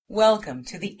Welcome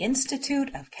to the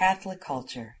Institute of Catholic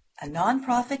Culture, a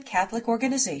nonprofit Catholic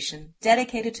organization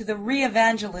dedicated to the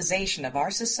re-evangelization of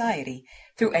our society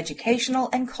through educational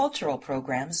and cultural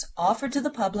programs offered to the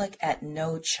public at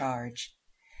no charge.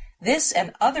 This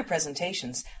and other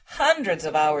presentations, hundreds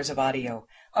of hours of audio,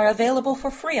 are available for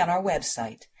free on our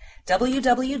website,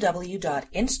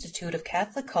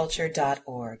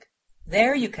 www.instituteofcatholicculture.org.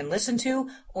 There you can listen to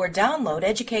or download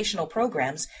educational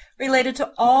programs related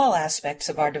to all aspects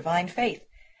of our divine faith,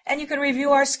 and you can review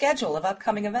our schedule of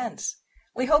upcoming events.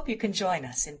 We hope you can join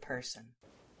us in person.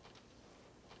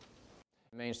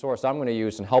 The main source I'm going to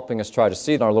use in helping us try to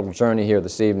see our little journey here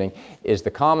this evening is the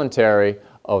commentary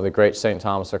of the great St.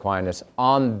 Thomas Aquinas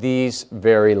on these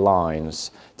very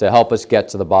lines to help us get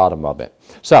to the bottom of it.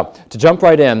 So, to jump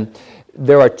right in,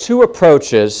 there are two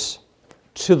approaches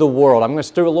to the world. I'm going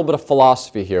to do a little bit of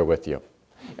philosophy here with you.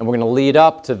 And we're going to lead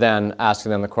up to then asking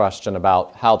them the question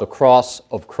about how the cross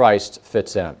of Christ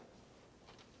fits in.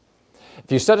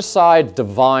 If you set aside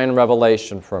divine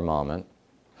revelation for a moment,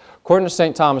 according to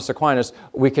St. Thomas Aquinas,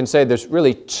 we can say there's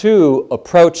really two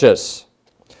approaches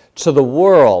to the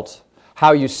world,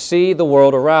 how you see the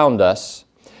world around us,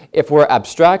 if we're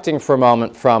abstracting for a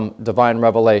moment from divine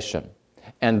revelation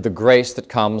and the grace that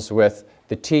comes with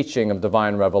the teaching of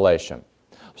divine revelation.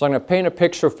 So I'm going to paint a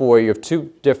picture for you of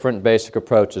two different basic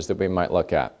approaches that we might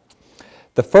look at.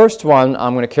 The first one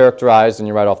I'm going to characterize, and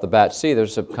you right off the bat see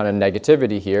there's a kind of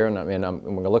negativity here, and I'm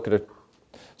going to look at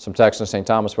some text in St.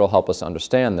 Thomas will help us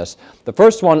understand this. The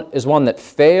first one is one that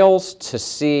fails to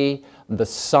see the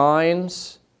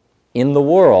signs in the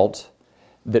world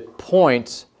that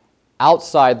point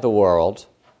outside the world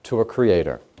to a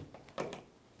creator.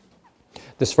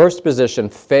 This first position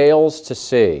fails to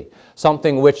see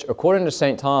something which, according to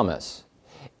St. Thomas,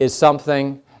 is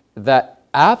something that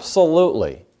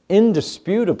absolutely,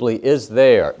 indisputably is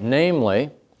there, namely,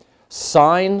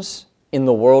 signs in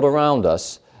the world around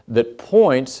us that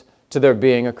point to there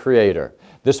being a creator.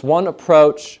 This one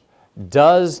approach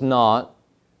does not,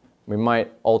 we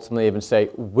might ultimately even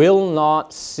say, will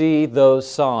not see those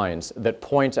signs that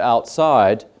point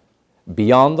outside,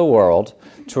 beyond the world,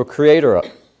 to a creator.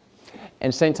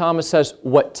 And St. Thomas says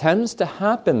what tends to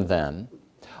happen then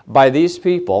by these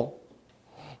people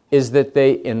is that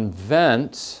they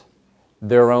invent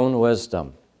their own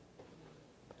wisdom.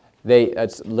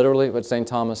 That's literally what St.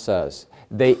 Thomas says.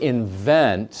 They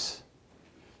invent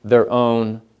their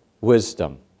own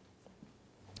wisdom.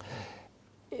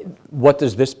 What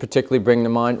does this particularly bring to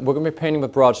mind? We're going to be painting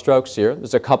with broad strokes here.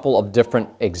 There's a couple of different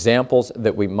examples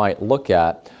that we might look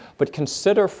at. But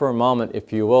consider for a moment,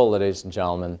 if you will, ladies and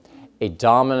gentlemen, a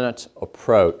dominant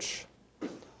approach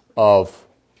of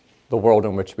the world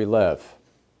in which we live,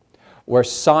 where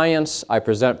science, I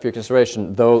present for your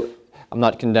consideration, though I'm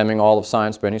not condemning all of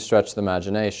science by any stretch of the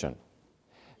imagination,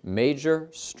 major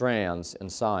strands in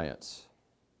science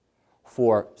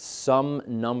for some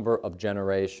number of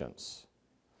generations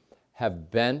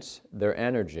have bent their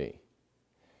energy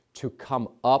to come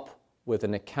up with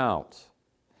an account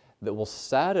that will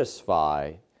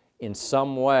satisfy in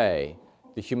some way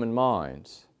the human mind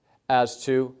as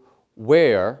to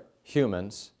where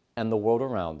humans and the world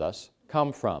around us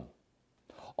come from.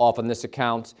 Often this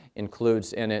account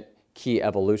includes in it key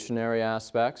evolutionary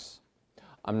aspects.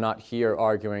 I'm not here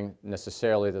arguing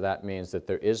necessarily that that means that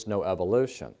there is no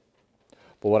evolution.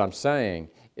 But what I'm saying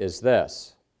is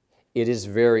this: it is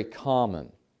very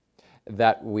common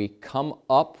that we come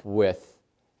up with,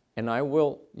 and I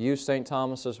will use St.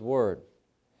 Thomas's word,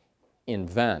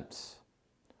 invent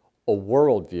a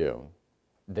worldview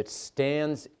that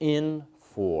stands in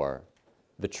for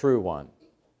the true one.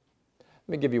 Let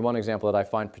me give you one example that I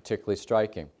find particularly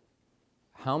striking.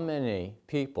 How many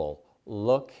people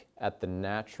look at the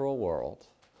natural world,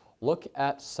 look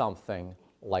at something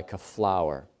like a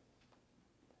flower,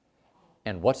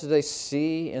 and what do they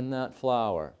see in that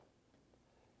flower?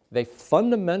 They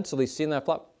fundamentally see in that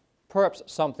flower perhaps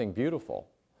something beautiful,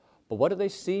 but what do they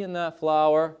see in that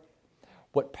flower?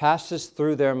 What passes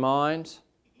through their mind?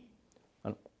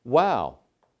 And, wow,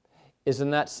 isn't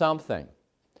that something?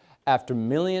 After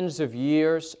millions of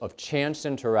years of chance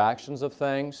interactions of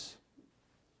things,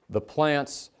 the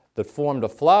plants that formed a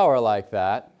flower like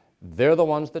that, they're the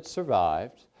ones that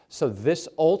survived. So this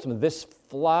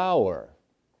flower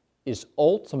is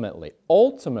ultimately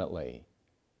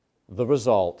the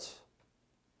result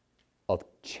of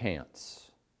chance.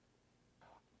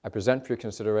 I present for your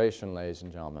consideration, ladies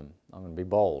and gentlemen, I'm going to be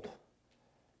bold.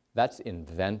 That's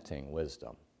inventing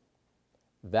wisdom.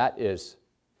 That is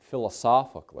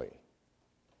philosophically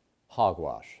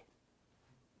hogwash.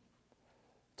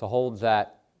 To hold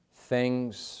that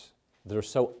things that are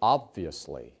so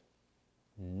obviously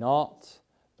not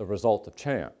the result of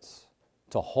chance,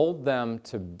 to hold them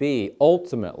to be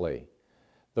ultimately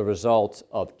the result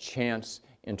of chance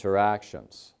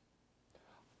interactions.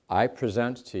 I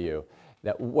present to you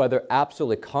that whether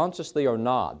absolutely consciously or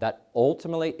not, that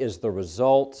ultimately is the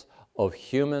result of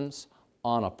humans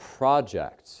on a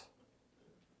project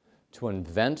to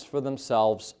invent for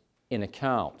themselves an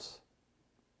account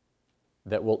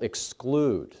that will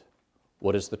exclude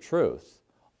what is the truth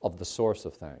of the source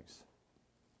of things.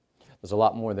 There's a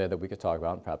lot more there that we could talk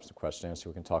about, and perhaps the question answer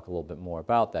we can talk a little bit more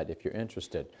about that if you're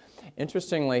interested.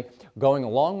 Interestingly, going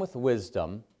along with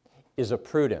wisdom is a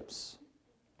prudence.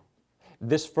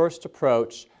 This first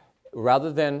approach,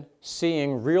 rather than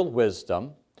seeing real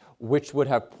wisdom, which would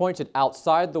have pointed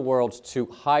outside the world to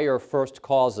higher first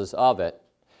causes of it,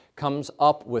 comes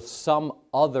up with some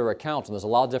other account, and there's a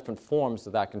lot of different forms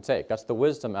that can take. That's the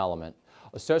wisdom element.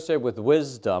 Associated with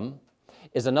wisdom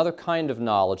is another kind of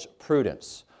knowledge,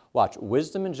 prudence. Watch,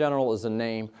 wisdom in general is a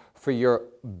name for your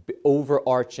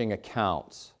overarching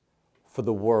accounts for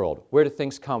the world. Where do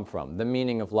things come from? The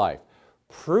meaning of life.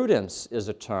 Prudence is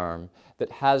a term that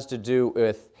has to do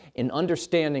with an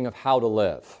understanding of how to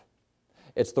live.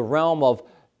 It's the realm of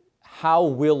how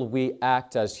will we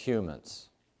act as humans.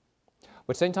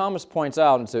 What St. Thomas points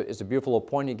out, and it's a beautiful little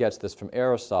point he gets this from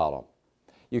Aristotle,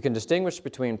 you can distinguish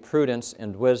between prudence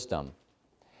and wisdom.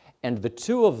 And the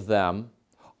two of them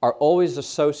are always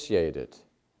associated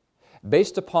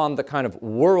based upon the kind of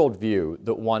worldview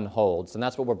that one holds, and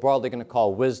that's what we're broadly going to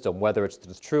call wisdom, whether it's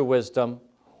the true wisdom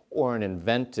or an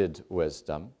invented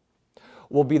wisdom,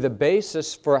 will be the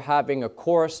basis for having a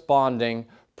corresponding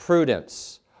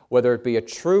prudence, whether it be a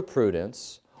true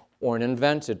prudence or an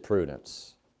invented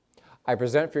prudence. I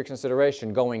present for your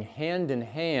consideration going hand in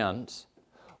hand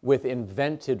with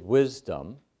invented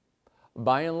wisdom,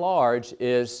 by and large,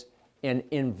 is an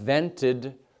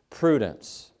invented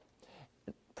prudence.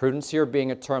 Prudence here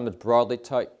being a term that's broadly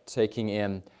taking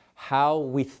in how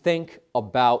we think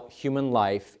about human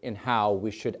life and how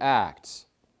we should act.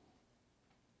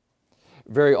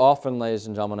 Very often, ladies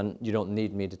and gentlemen, and you don't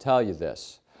need me to tell you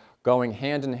this, going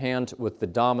hand in hand with the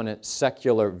dominant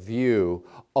secular view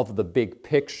of the big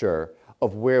picture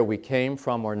of where we came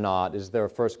from or not, is there a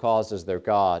first cause, is there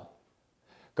God?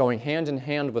 Going hand in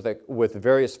hand with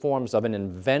various forms of an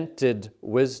invented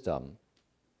wisdom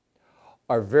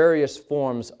are various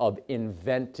forms of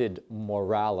invented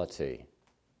morality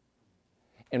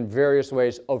and various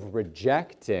ways of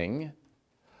rejecting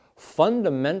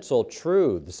fundamental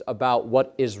truths about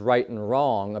what is right and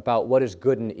wrong, about what is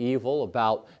good and evil,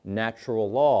 about natural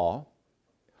law,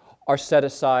 are set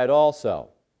aside also.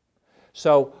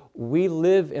 So we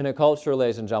live in a culture,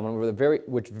 ladies and gentlemen,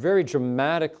 which very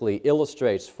dramatically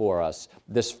illustrates for us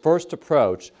this first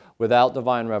approach without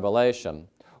divine revelation,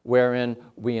 wherein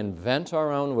we invent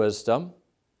our own wisdom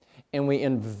and we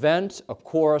invent a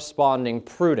corresponding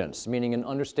prudence, meaning an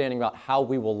understanding about how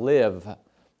we will live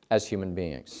as human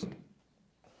beings.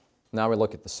 Now we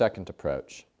look at the second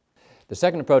approach. The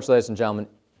second approach, ladies and gentlemen,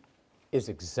 is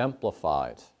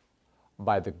exemplified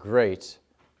by the great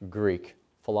Greek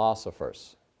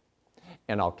philosophers.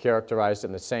 And I'll characterize it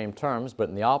in the same terms, but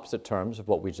in the opposite terms of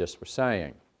what we just were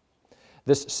saying.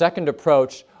 This second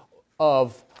approach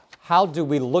of how do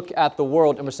we look at the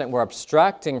world, and we're saying we're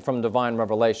abstracting from divine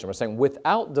revelation. We're saying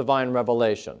without divine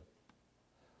revelation,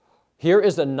 here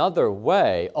is another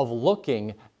way of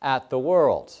looking at the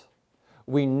world.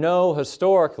 We know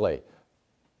historically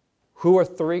who are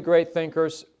three great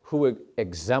thinkers who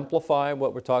exemplify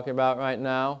what we're talking about right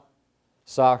now: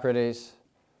 Socrates,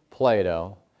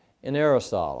 Plato, and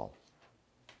Aristotle.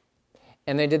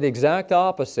 And they did the exact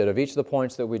opposite of each of the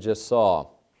points that we just saw.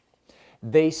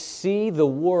 They see the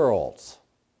world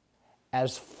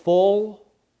as full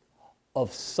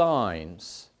of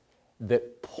signs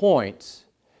that point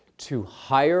to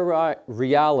higher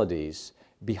realities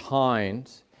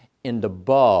behind and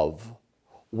above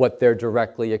what they're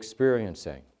directly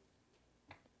experiencing.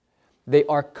 They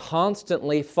are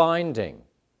constantly finding,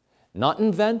 not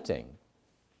inventing,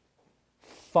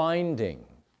 finding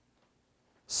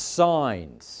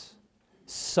signs,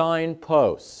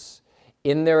 signposts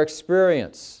in their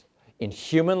experience, in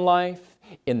human life,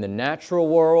 in the natural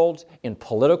world, in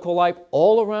political life,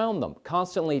 all around them,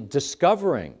 constantly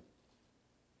discovering.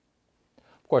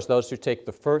 Of course, those who take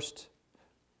the first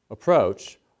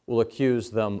approach will accuse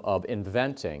them of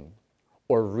inventing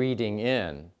or reading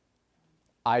in.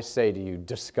 I say to you,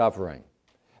 discovering.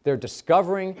 They're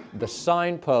discovering the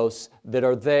signposts that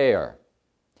are there.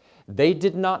 They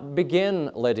did not begin,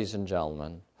 ladies and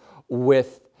gentlemen,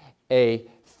 with a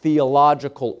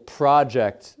theological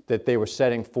project that they were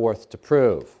setting forth to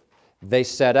prove. They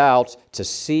set out to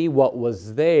see what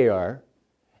was there,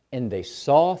 and they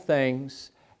saw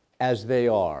things as they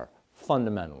are,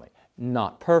 fundamentally.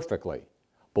 Not perfectly.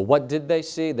 But what did they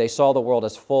see? They saw the world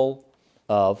as full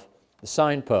of the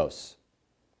signposts.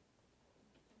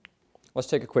 Let's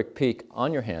take a quick peek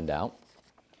on your handout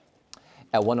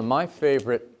at one of my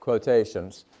favorite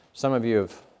quotations. Some of you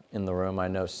have, in the room, I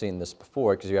know, seen this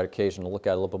before because you had occasion to look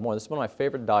at it a little bit more. This is one of my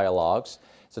favorite dialogues.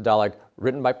 It's a dialogue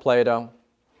written by Plato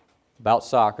about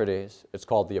Socrates. It's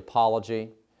called The Apology,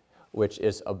 which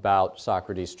is about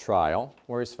Socrates' trial,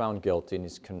 where he's found guilty and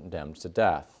he's condemned to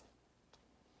death.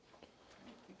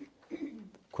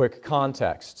 Quick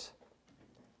context.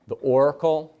 The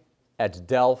oracle at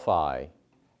Delphi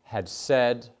had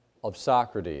said of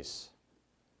Socrates,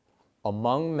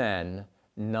 "Among men,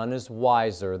 none is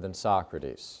wiser than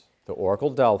Socrates." The oracle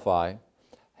Delphi,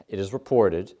 it is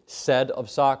reported, said of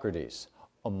Socrates,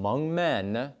 "Among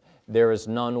men, there is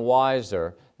none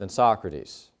wiser than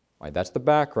Socrates." Right, that's the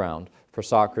background for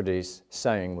Socrates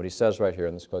saying what he says right here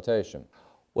in this quotation.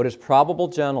 What is probable,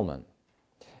 gentlemen,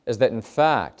 is that in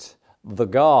fact, the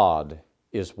God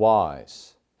is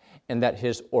wise, and that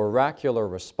his oracular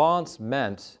response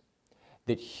meant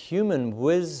that human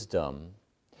wisdom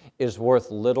is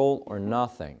worth little or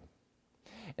nothing.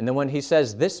 And then when he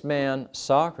says, "this man,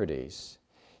 Socrates,"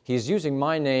 he's using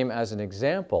my name as an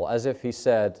example, as if he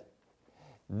said,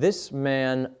 "This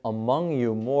man among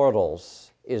you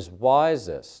mortals is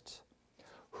wisest,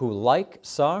 who, like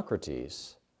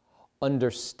Socrates,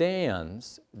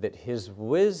 understands that his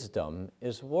wisdom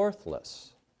is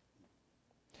worthless."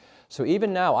 So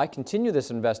even now, I continue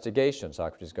this investigation,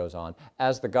 Socrates goes on,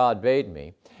 as the God bade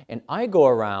me, and I go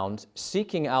around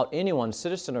seeking out anyone,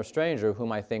 citizen or stranger,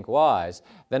 whom I think wise.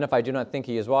 Then if I do not think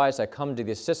he is wise, I come to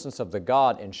the assistance of the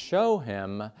God and show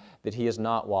him that he is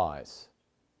not wise.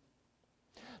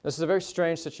 This is a very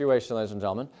strange situation, ladies and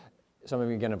gentlemen. Some of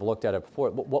you, again, have looked at it before.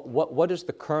 What is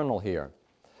the kernel here?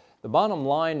 The bottom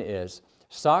line is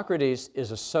Socrates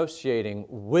is associating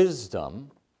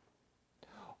wisdom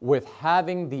with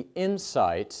having the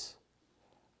insight,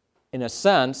 in a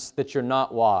sense, that you're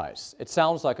not wise. It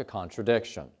sounds like a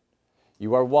contradiction.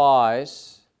 You are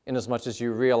wise inasmuch as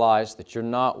you realize that you're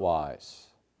not wise.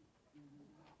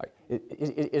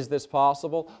 Is this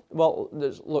possible? Well,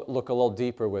 look a little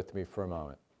deeper with me for a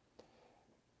moment.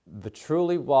 The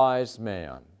truly wise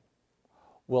man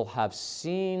will have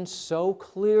seen so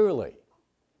clearly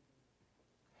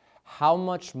how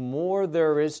much more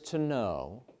there is to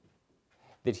know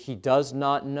that he does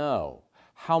not know,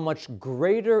 how much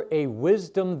greater a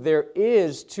wisdom there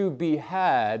is to be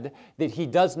had that he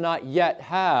does not yet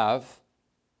have,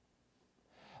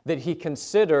 that he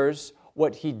considers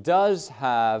what he does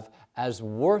have as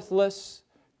worthless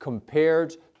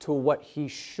compared to what he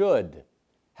should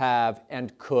have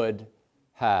and could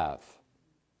have.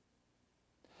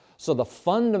 So the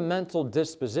fundamental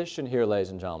disposition here, ladies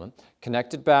and gentlemen,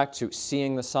 connected back to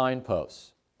seeing the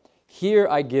signposts, here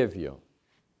I give you,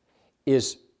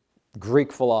 is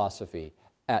Greek philosophy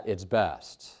at its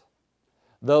best.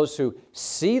 Those who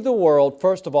see the world,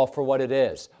 first of all, for what it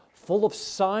is, full of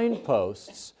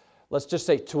signposts, let's just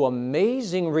say, to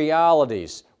amazing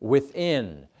realities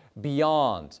within,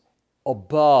 beyond,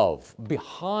 above,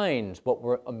 behind what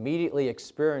we're immediately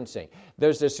experiencing.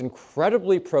 There's this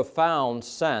incredibly profound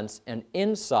sense and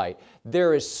insight.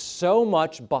 There is so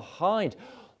much behind.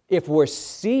 If we're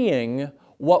seeing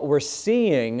what we're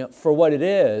seeing for what it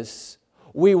is,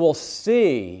 we will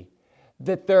see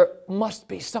that there must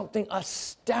be something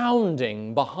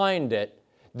astounding behind it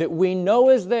that we know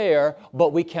is there,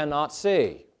 but we cannot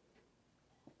see.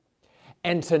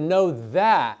 And to know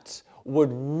that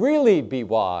would really be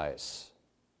wise.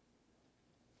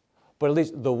 But at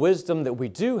least the wisdom that we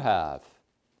do have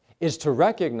is to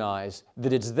recognize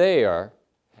that it's there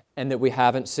and that we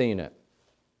haven't seen it.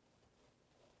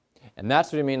 And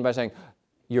that's what I mean by saying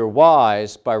you're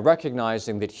wise by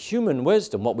recognizing that human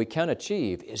wisdom, what we can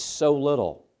achieve, is so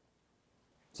little.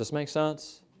 Does this make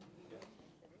sense?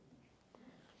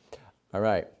 All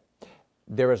right.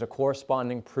 There is a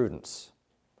corresponding prudence.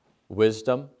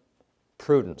 Wisdom,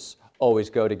 prudence always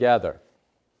go together.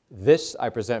 This, I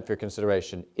present for your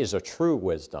consideration, is a true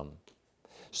wisdom.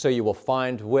 So you will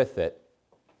find with it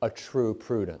a true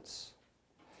prudence.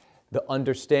 The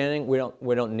understanding, we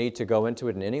don't need to go into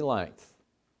it in any length.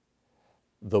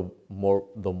 The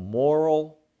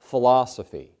moral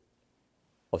philosophy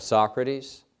of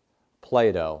Socrates,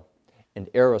 Plato, and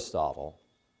Aristotle,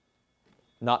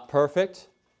 not perfect,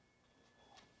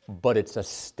 but it's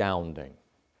astounding.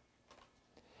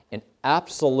 An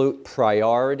absolute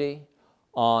priority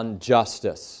on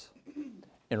justice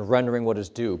in rendering what is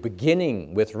due,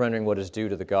 beginning with rendering what is due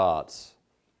to the gods.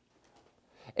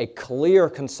 A clear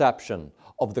conception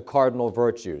of the cardinal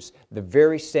virtues, the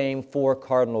very same four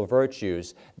cardinal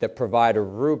virtues that provide a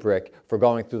rubric for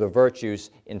going through the virtues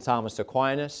in Thomas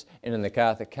Aquinas and in the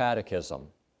Catholic Catechism.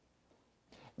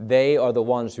 They are the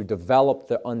ones who develop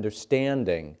the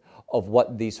understanding of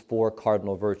what these four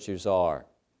cardinal virtues are.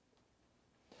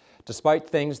 Despite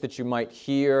things that you might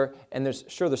hear, and there's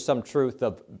some truth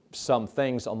of some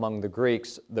things among the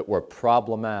Greeks that were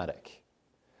problematic,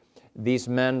 these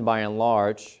men, by and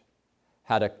large,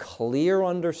 had a clear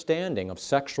understanding of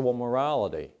sexual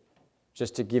morality,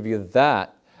 just to give you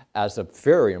that as a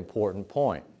very important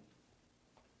point.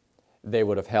 They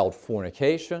would have held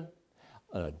fornication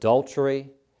and adultery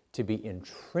to be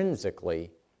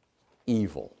intrinsically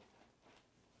evil.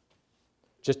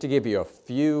 Just to give you a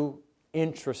few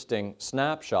interesting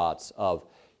snapshots of,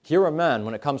 here are men,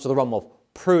 when it comes to the realm of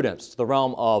prudence, to the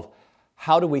realm of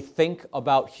how do we think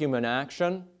about human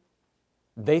action,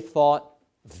 they thought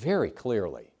very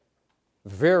clearly,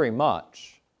 very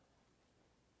much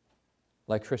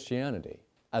like Christianity,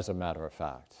 as a matter of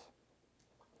fact.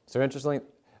 So interestingly,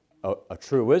 a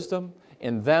true wisdom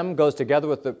in them goes together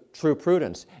with the true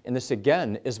prudence. And this,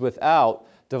 again, is without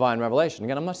divine revelation.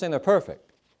 Again, I'm not saying they're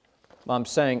perfect. I'm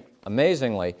saying,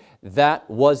 amazingly, that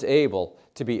was able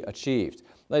to be achieved.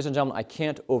 Ladies and gentlemen, I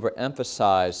can't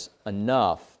overemphasize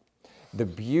enough the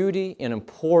beauty and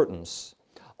importance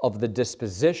of the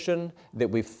disposition that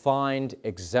we find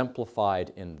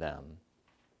exemplified in them.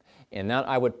 And that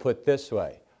I would put this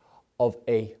way, of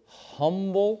a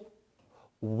humble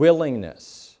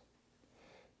willingness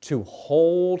to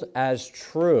hold as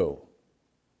true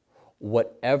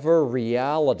whatever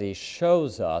reality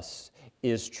shows us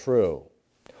is true,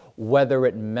 whether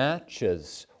it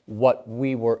matches what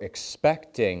we were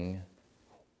expecting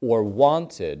or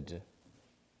wanted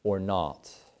or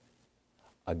not.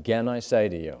 Again, I say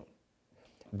to you,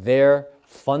 their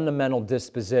fundamental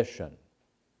disposition,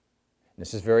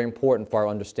 this is very important for our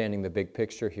understanding the big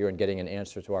picture here and getting an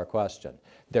answer to our question,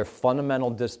 their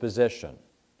fundamental disposition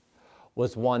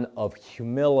was one of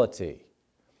humility,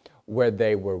 where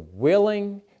they were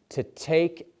willing to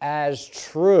take as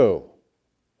true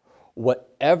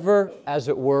whatever, as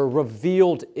it were,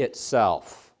 revealed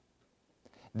itself.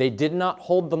 They did not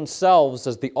hold themselves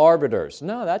as the arbiters.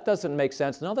 No, that doesn't make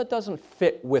sense. No, that doesn't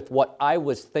fit with what I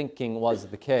was thinking was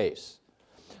the case.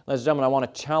 Ladies and gentlemen, I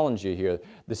want to challenge you here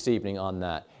this evening on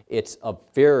that. It's a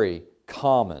very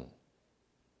common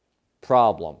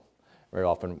problem. Very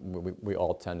often, we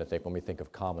all tend to think, when we think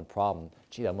of common problem,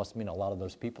 gee, that must mean a lot of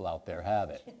those people out there have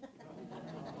it.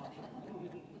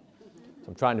 So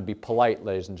I'm trying to be polite,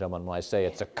 ladies and gentlemen, when I say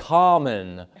it's a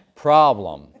common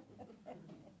problem,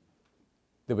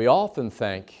 that we often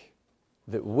think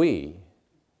that we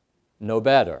know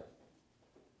better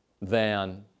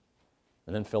than,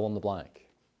 and then fill in the blank.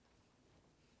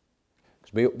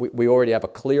 Because we already have a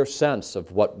clear sense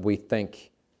of what we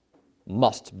think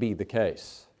must be the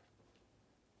case.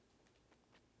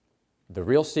 The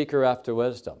real seeker after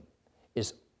wisdom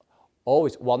is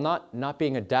always, while not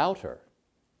being a doubter,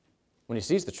 when he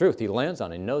sees the truth, he lands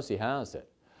on it, he knows he has it.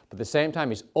 But at the same time,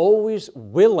 he's always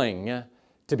willing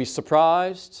to be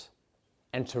surprised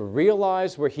and to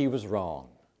realize where he was wrong.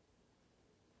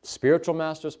 Spiritual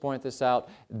masters point this out.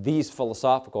 These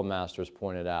philosophical masters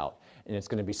point it out. And it's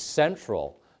going to be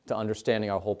central to understanding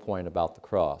our whole point about the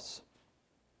cross.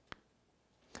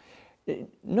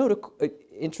 Note,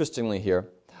 interestingly here,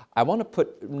 I want to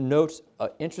note an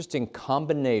interesting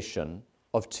combination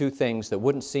of two things that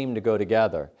wouldn't seem to go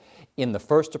together in the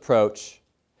first approach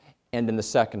and in the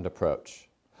second approach.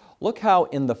 Look how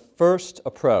in the first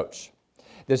approach,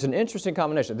 there's an interesting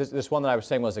combination. This one that I was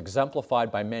saying was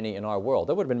exemplified by many in our world.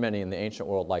 There would have been many in the ancient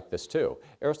world like this too.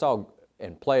 Aristotle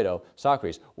and Plato,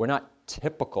 Socrates, were not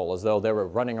typical as though they were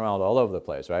running around all over the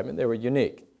place, right? I mean, they were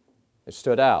unique. They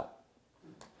stood out.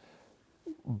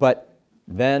 But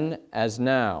then as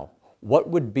now, what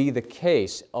would be the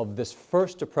case of this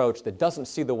first approach that doesn't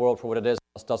see the world for what it is,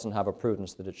 doesn't have a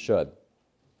prudence that it should?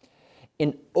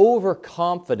 An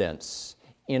overconfidence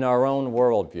in our own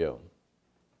worldview.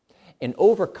 An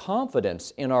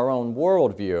overconfidence in our own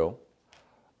worldview,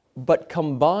 but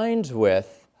combined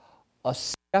with a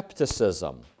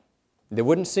skepticism. It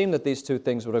wouldn't seem that these two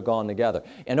things would have gone together.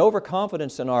 An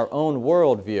overconfidence in our own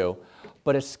worldview,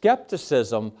 but a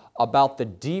skepticism about the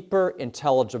deeper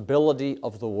intelligibility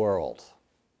of the world.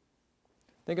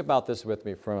 Think about this with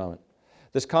me for a moment.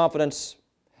 This confidence,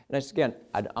 and again,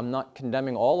 I'm not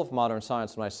condemning all of modern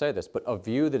science when I say this, but a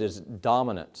view that is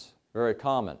dominant, very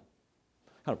common.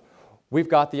 We've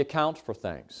got the account for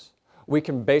things. we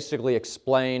can basically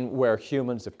explain where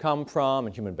humans have come from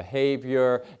and human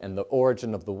behavior and the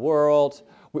origin of the world.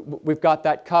 We've got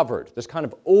that covered. This kind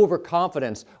of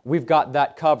overconfidence, we've got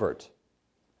that covered.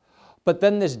 But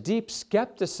then this deep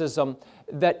skepticism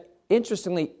that,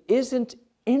 interestingly, isn't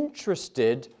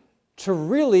interested to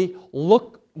really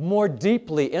look more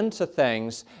deeply into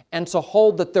things and to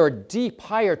hold that there are deep,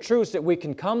 higher truths that we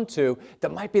can come to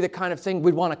that might be the kind of thing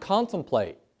we'd want to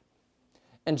contemplate.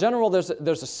 In general, there's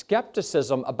a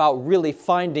skepticism about really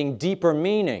finding deeper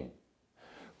meaning.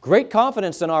 Great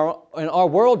confidence in our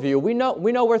worldview. We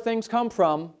know where things come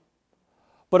from,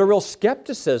 but a real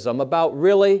skepticism about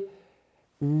really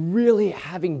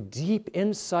having deep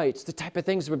insights, the type of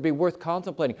things that would be worth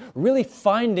contemplating, really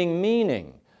finding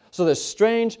meaning. So there's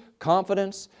strange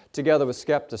confidence together with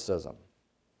skepticism.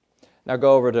 Now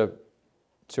go over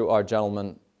to our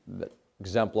gentlemen that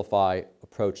exemplify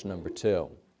approach number 2.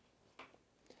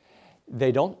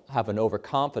 They don't have an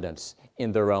overconfidence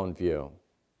in their own view.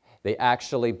 They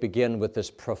actually begin with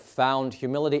this profound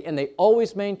humility, and they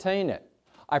always maintain it.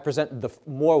 I present the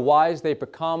more wise they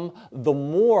become, the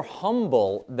more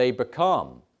humble they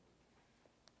become.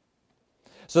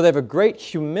 So they have a great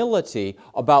humility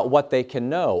about what they can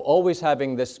know, always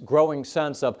having this growing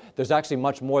sense of there's actually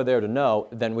much more there to know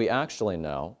than we actually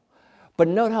know. But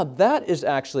note how that is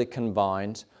actually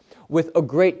combined with a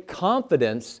great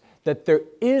confidence that there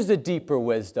is a deeper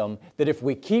wisdom, that if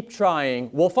we keep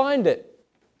trying, we'll find it.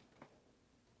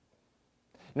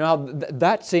 Now,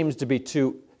 that seems to be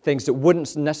two things that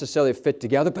wouldn't necessarily fit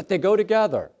together, but they go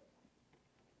together.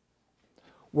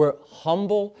 We're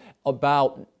humble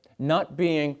about not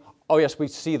being, oh yes, we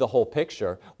see the whole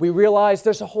picture. We realize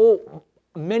there's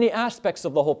many aspects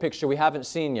of the whole picture we haven't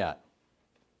seen yet.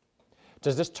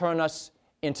 Does this turn us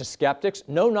into skeptics?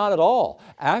 No, not at all.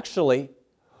 Actually,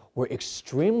 we're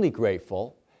extremely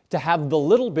grateful to have the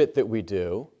little bit that we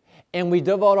do, and we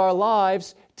devote our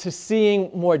lives to seeing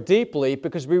more deeply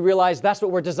because we realize that's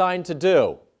what we're designed to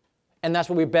do, and that's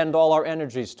what we bend all our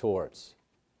energies towards.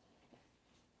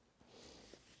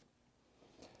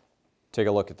 Take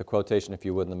a look at the quotation, if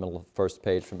you would, in the middle of the first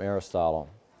page from Aristotle.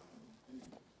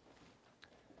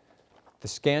 The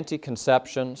scanty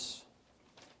conceptions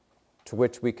to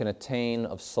which we can attain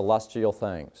of celestial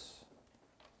things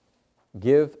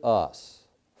give us,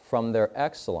 from their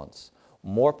excellence,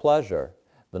 more pleasure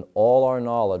than all our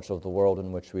knowledge of the world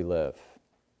in which we live.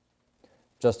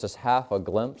 Just as half a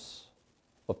glimpse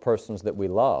of persons that we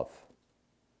love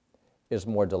is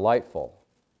more delightful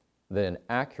than an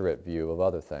accurate view of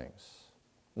other things,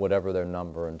 whatever their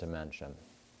number and dimension.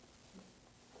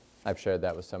 I've shared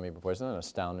that with some of you before. Isn't that an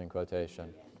astounding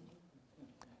quotation?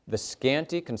 The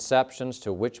scanty conceptions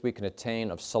to which we can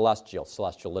attain of celestial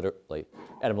literally,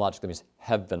 etymologically means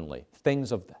heavenly,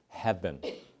 things of heaven.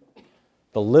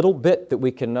 The little bit that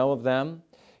we can know of them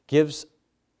gives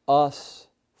us,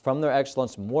 from their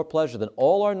excellence, more pleasure than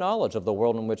all our knowledge of the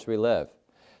world in which we live.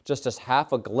 Just as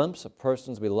half a glimpse of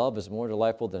persons we love is more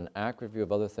delightful than an accurate view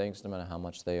of other things, no matter how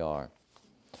much they are.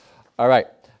 All right,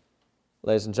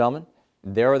 ladies and gentlemen,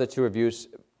 there are the two reviews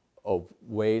of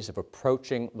ways of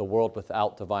approaching the world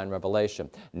without divine revelation.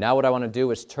 Now what I want to do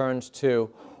is turn to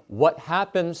what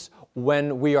happens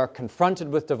when we are confronted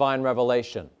with divine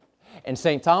revelation. And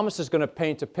St. Thomas is going to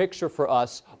paint a picture for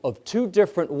us of two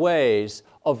different ways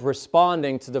of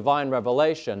responding to divine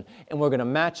revelation, and we're going to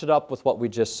match it up with what we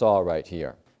just saw right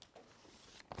here.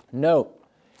 Note,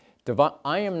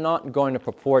 I am not going to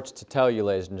purport to tell you,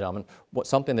 ladies and gentlemen,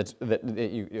 something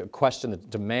a question that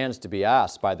demands to be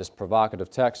asked by this provocative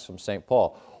text from St.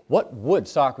 Paul. What would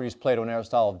Socrates, Plato, and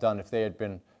Aristotle have done if they had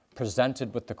been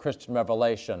presented with the Christian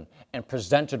revelation and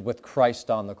presented with Christ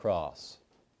on the cross?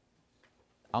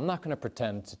 I'm not going to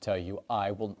pretend to tell you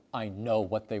I know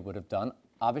what they would have done.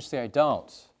 Obviously, I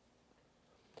don't.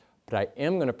 But I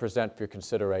am going to present for your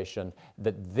consideration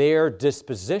that their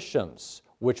dispositions,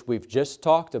 which we've just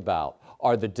talked about,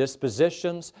 are the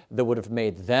dispositions that would have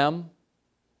made them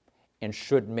and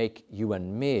should make you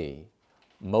and me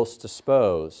most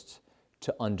disposed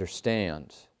to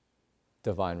understand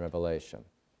divine revelation.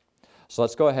 So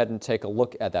let's go ahead and take a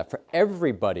look at that. For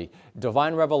everybody,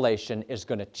 divine revelation is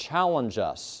going to challenge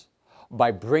us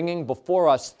by bringing before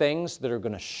us things that are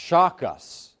going to shock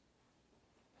us.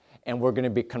 And we're going to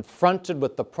be confronted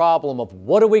with the problem of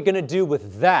what are we going to do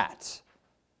with that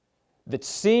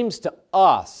seems to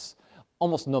us,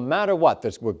 almost no matter what,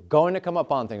 we're going to come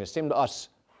upon things that seem to us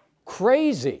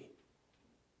crazy.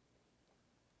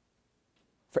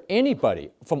 For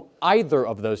anybody from either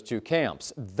of those two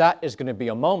camps, that is going to be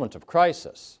a moment of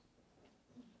crisis.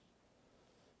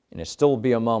 And it still will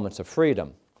be a moment of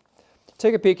freedom.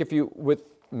 Take a peek, if you, with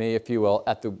me, if you will,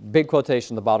 at the big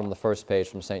quotation at the bottom of the first page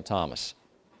from St. Thomas.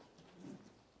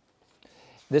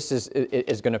 This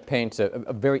is going to paint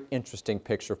a very interesting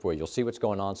picture for you. You'll see what's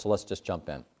going on, so let's just jump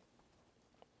in.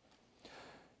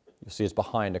 You'll see it's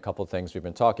behind a couple of things we've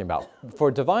been talking about. For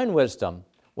divine wisdom,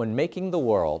 when making the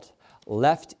world,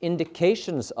 left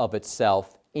indications of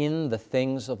itself in the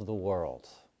things of the world.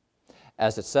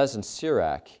 As it says in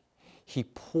Sirach, he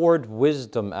poured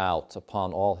wisdom out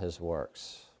upon all his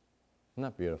works. Isn't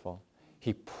that beautiful?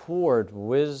 He poured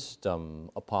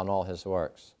wisdom upon all his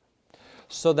works.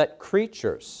 So that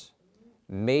creatures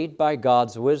made by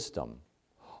God's wisdom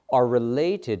are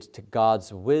related to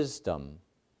God's wisdom,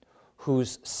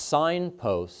 whose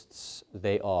signposts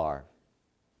they are,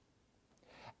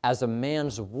 as a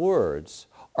man's words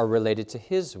are related to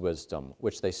his wisdom,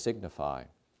 which they signify.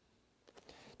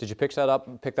 Did you pick that up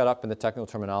in the technical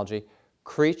terminology?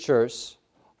 Creatures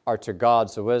are to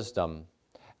God's wisdom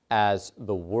as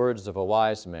the words of a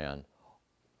wise man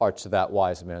are to that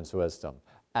wise man's wisdom.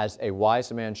 As a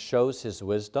wise man shows his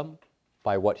wisdom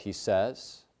by what he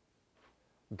says,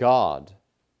 God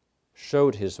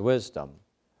showed his wisdom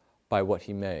by what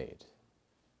he made.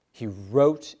 He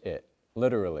wrote it,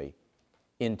 literally,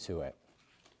 into it.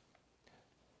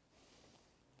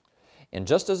 And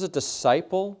just as a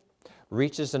disciple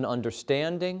reaches an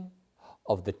understanding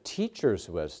of the teacher's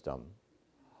wisdom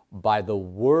by the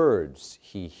words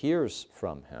he hears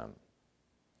from him,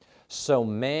 so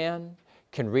man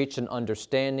can reach an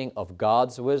understanding of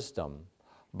God's wisdom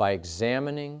by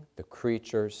examining the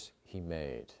creatures he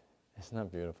made. Isn't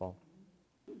that beautiful?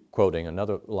 Quoting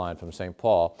another line from St.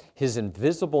 Paul, his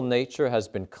invisible nature has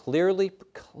been clearly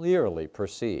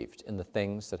perceived in the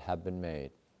things that have been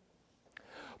made.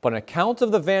 But on account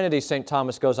of the vanity, St.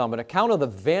 Thomas goes on, but on account of the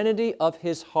vanity of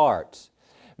his heart,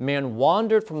 man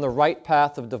wandered from the right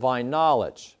path of divine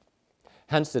knowledge.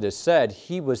 Hence it is said,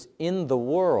 he was in the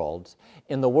world,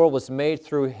 and the world was made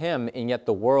through him, and yet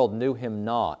the world knew him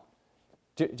not.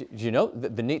 Do you know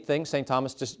the neat thing St.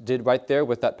 Thomas just did right there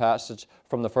with that passage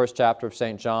from the first chapter of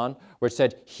St. John, where it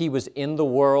said, he was in the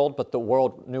world, but the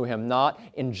world knew him not?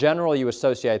 In general, you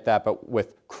associate that, but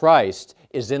with Christ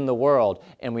is in the world,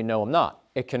 and we know him not.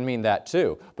 It can mean that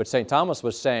too. But St. Thomas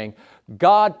was saying,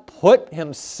 God put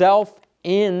himself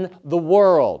in the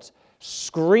world,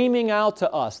 screaming out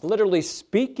to us, literally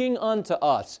speaking unto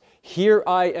us, here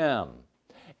I am.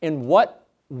 And what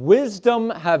wisdom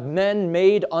have men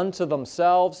made unto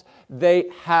themselves? They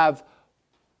have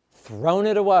thrown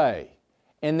it away,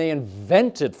 and they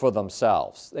invented for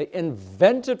themselves. They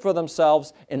invented for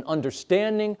themselves an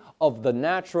understanding of the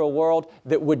natural world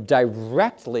that would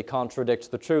directly contradict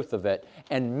the truth of it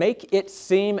and make it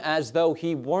seem as though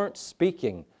he weren't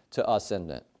speaking to us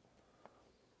in it.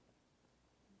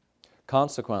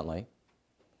 Consequently,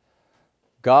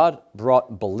 God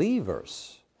brought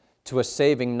believers to a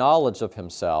saving knowledge of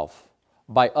himself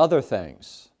by other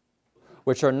things,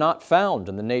 which are not found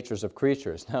in the natures of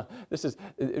creatures. Now, this is,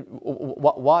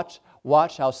 watch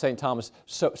how St. Thomas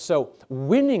so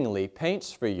winningly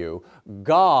paints for you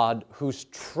God who's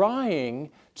trying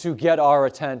to get our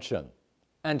attention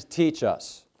and teach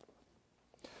us.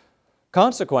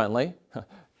 Consequently,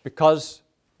 because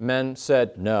men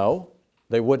said no,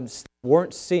 they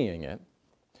weren't seeing it,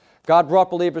 God brought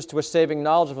believers to a saving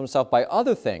knowledge of himself by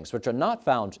other things which are not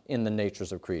found in the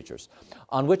natures of creatures,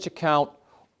 on which account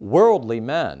worldly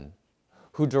men,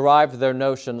 who derived their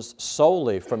notions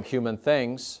solely from human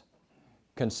things,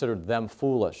 considered them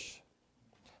foolish,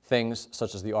 things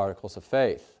such as the articles of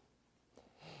faith.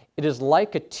 It is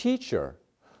like a teacher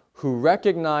who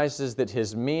recognizes that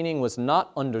his meaning was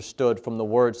not understood from the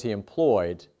words he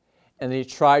employed, and he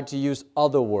tried to use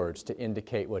other words to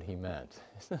indicate what he meant.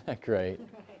 Isn't that great?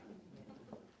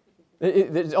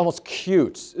 It's almost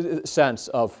cute sense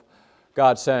of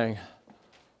God saying,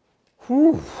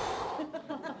 whew.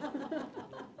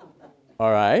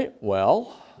 All right,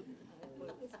 well,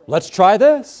 let's try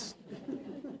this.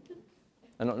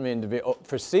 I don't mean to be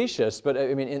facetious, but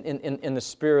I mean in the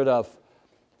spirit of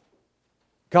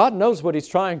God knows what he's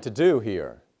trying to do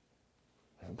here.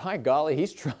 By golly,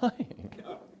 he's trying.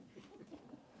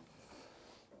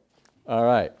 All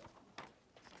right.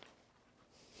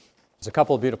 There's a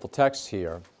couple of beautiful texts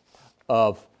here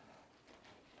of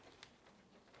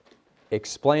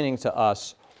explaining to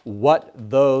us what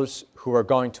those who are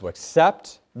going to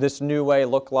accept this new way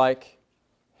look like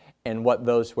and what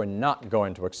those who are not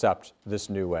going to accept this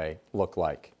new way look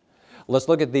like. Let's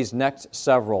look at these next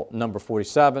several, number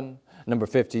 47, number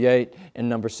 58, and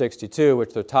number 62, which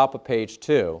are the top of page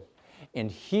 2. And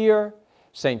here,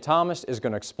 St. Thomas is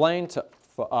going to explain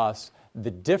for us the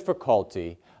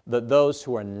difficulty that those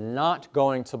who are not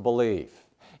going to believe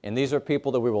And these are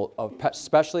people that we will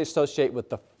especially associate with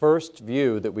the first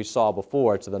view that we saw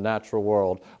before to the natural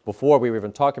world, before we were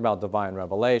even talking about divine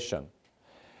revelation.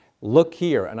 Look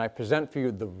here, and I present for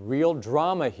you the real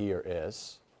drama here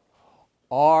is,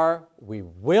 are we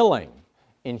willing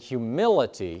in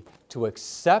humility to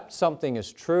accept something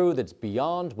as true that's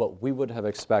beyond what we would have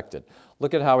expected?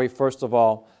 Look at how he first of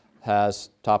all has,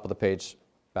 top of the page,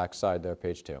 backside there,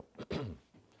 page 2.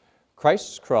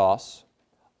 Christ's cross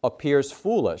appears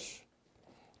foolish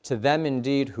to them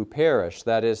indeed who perish,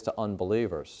 that is, to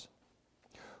unbelievers,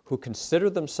 who consider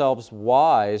themselves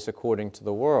wise according to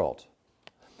the world.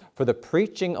 For the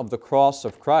preaching of the cross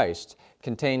of Christ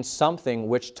contains something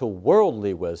which to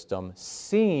worldly wisdom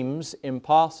seems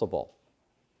impossible.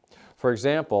 For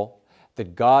example,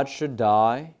 that God should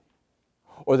die,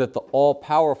 or that the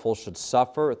all-powerful should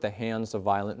suffer at the hands of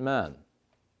violent men.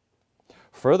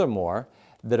 Furthermore,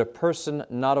 that a person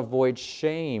not avoid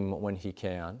shame when he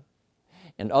can,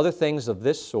 and other things of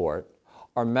this sort,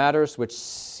 are matters which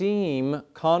seem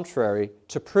contrary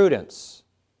to prudence,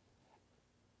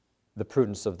 the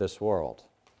prudence of this world.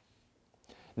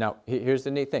 Now, here's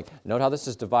the neat thing. Note how this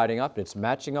is dividing up. It's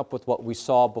matching up with what we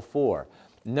saw before.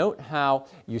 Note how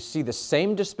you see the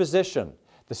same disposition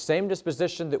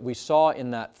that we saw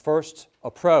in that first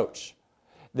approach,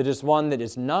 that is one that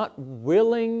is not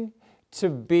willing to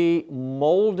be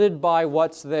molded by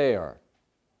what's there,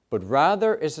 but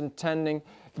rather is intending,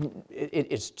 it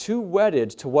is too wedded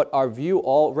to what our view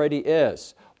already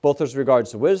is, both as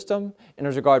regards wisdom and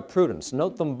as regard prudence.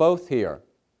 Note them both here.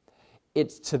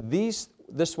 It's to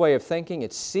this way of thinking,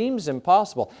 it seems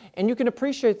impossible. And you can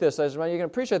appreciate this, as well. You can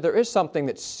appreciate there is something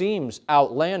that seems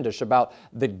outlandish about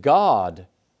that God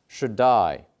should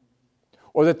die,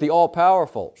 or that the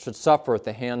all-powerful should suffer at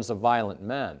the hands of violent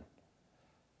men.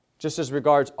 Just as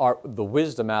regards the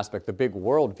wisdom aspect, the big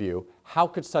worldview, how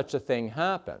could such a thing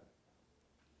happen?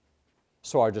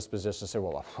 So our disposition say,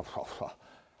 well,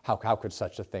 how could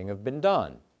such a thing have been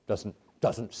done?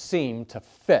 Doesn't seem to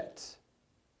fit.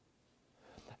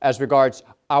 As regards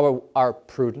our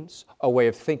prudence, a way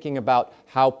of thinking about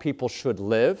how people should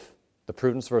live, the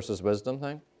prudence versus wisdom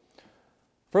thing.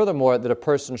 Furthermore, that a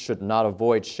person should not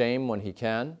avoid shame when he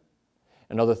can,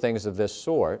 and other things of this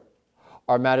sort,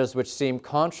 are matters which seem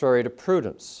contrary to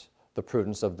prudence, the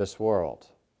prudence of this world.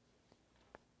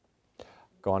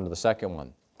 Go on to the second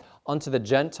one. Unto the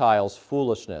Gentiles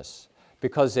foolishness,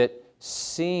 because it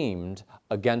seemed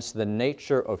against the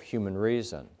nature of human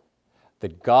reason,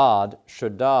 that God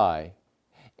should die,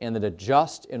 and that a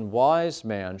just and wise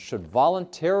man should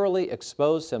voluntarily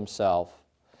expose himself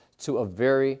to a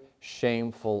very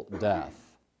shameful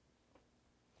death.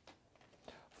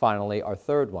 Finally, our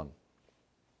third one.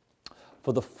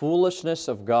 For the foolishness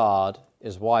of God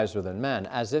is wiser than men,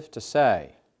 as if to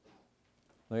say,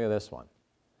 look at this one,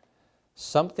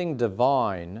 something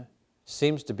divine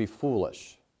seems to be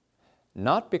foolish,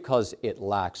 not because it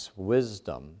lacks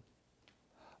wisdom,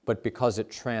 but because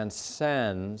it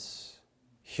transcends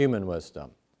human wisdom.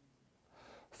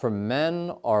 For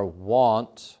men are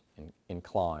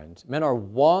inclined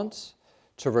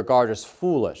to regard as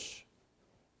foolish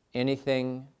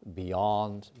anything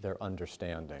beyond their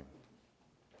understanding.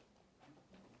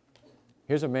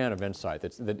 Here's a man of insight.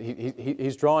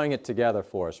 He's drawing it together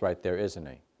for us right there, isn't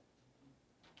he?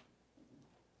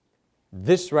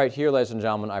 This right here, ladies and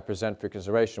gentlemen, I present for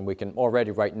consideration. We can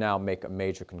already right now make a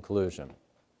major conclusion.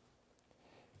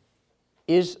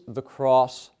 Is the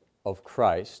cross of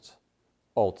Christ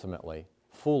ultimately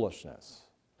foolishness?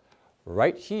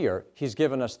 Right here, he's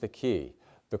given us the key.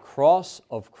 The cross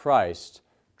of Christ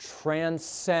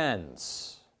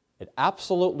transcends. It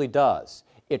absolutely does.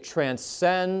 It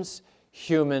transcends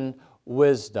human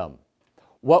wisdom.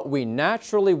 What we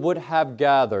naturally would have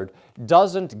gathered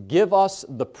doesn't give us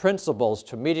the principles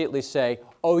to immediately say,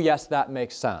 oh yes, that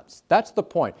makes sense. That's the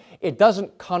point. It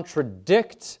doesn't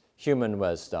contradict human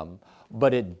wisdom,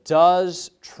 but it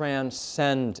does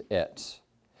transcend it.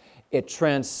 It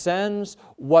transcends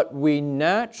what we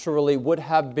naturally would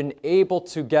have been able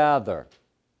to gather.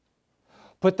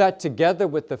 Put that together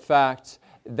with the fact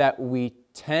that we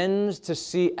tend to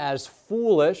see as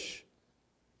foolish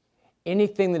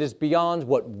anything that is beyond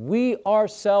what we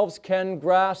ourselves can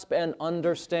grasp and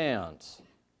understand.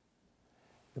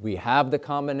 We have the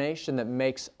combination that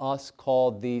makes us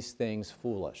call these things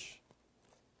foolish.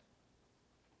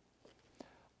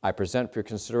 I present for your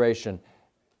consideration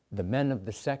the men of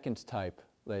the second type,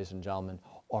 ladies and gentlemen,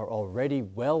 are already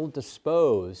well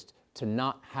disposed to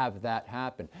not have that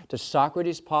happen. Does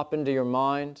Socrates pop into your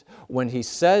mind when he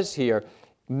says here,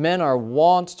 men are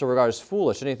wont to regard as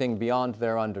foolish anything beyond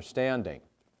their understanding?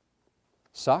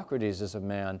 Socrates is a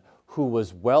man who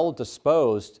was well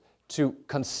disposed to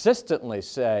consistently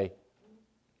say,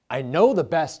 I know the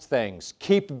best things,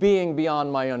 keep being beyond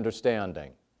my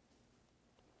understanding.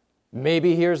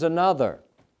 Maybe here's another.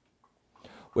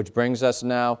 Which brings us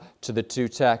now to the two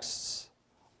texts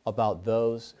about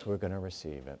those who are going to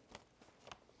receive it.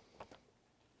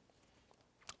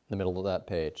 In the middle of that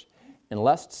page.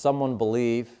 Unless someone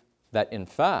believe that in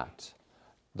fact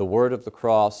the word of the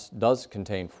cross does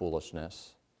contain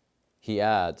foolishness, he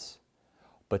adds,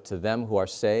 but to them who are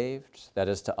saved, that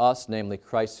is to us, namely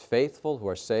Christ's faithful who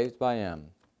are saved by him,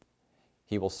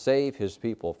 he will save his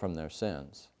people from their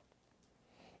sins.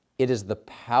 It is the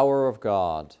power of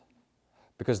God,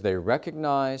 because they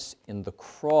recognize in the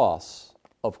cross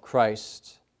of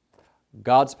Christ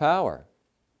God's power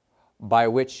by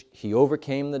which he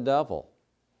overcame the devil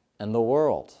and the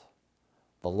world.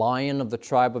 The Lion of the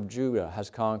tribe of Judah has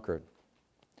conquered,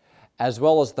 as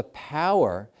well as the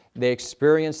power they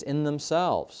experience in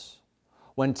themselves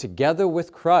when together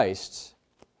with Christ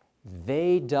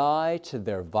they die to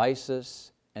their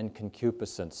vices and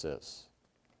concupiscences.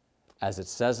 As it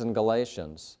says in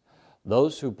Galatians,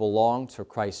 those who belong to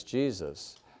Christ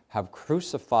Jesus have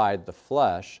crucified the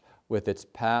flesh with its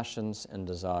passions and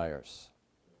desires.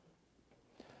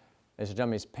 Ladies and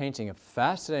gentlemen, he's painting a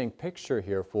fascinating picture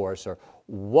here for us, or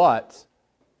what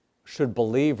should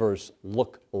believers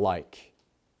look like?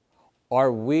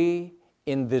 Are we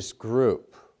in this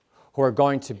group who are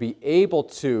going to be able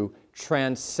to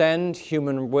transcend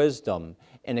human wisdom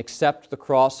and accept the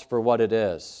cross for what it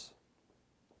is?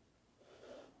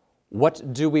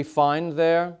 What do we find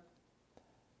there?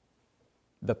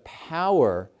 The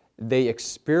power they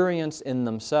experience in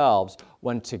themselves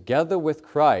when together with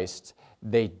Christ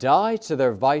they die to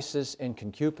their vices and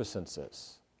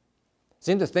concupiscences.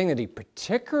 See, the thing that he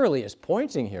particularly is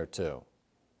pointing here to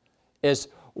is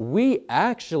we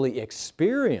actually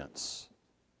experience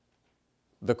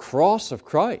the cross of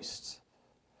Christ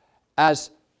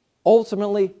as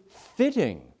ultimately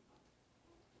fitting.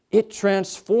 It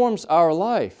transforms our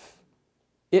life.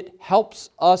 It helps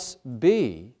us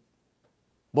be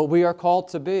what we are called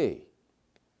to be.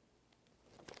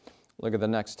 Look at the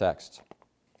next text.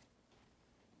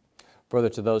 Further,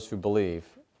 to those who believe,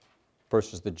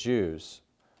 versus the Jews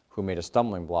who made a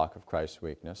stumbling block of Christ's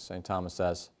weakness, St. Thomas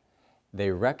says,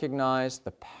 they recognize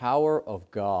the power of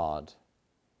God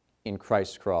in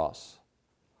Christ's cross,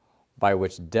 by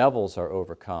which devils are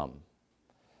overcome,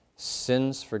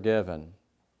 sins forgiven,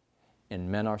 and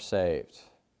men are saved.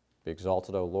 Be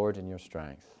exalted, O Lord, in your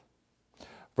strength.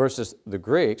 Versus the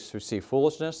Greeks who see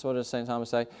foolishness, what does St. Thomas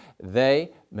say?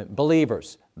 They,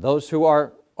 believers, those who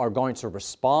are going to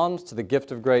respond to the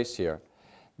gift of grace here,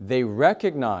 they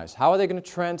recognize, how are they going to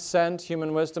transcend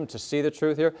human wisdom to see the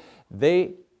truth here?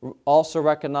 They also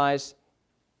recognize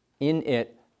in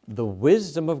it the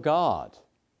wisdom of God.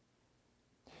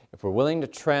 If we're willing to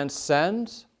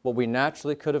transcend what we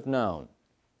naturally could have known,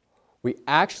 we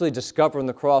actually discover in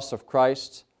the cross of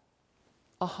Christ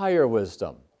a higher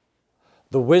wisdom.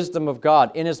 The wisdom of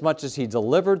God, inasmuch as he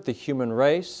delivered the human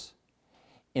race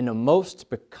in a most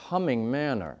becoming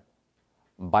manner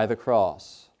by the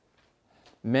cross.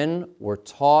 Men were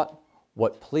taught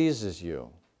what pleases you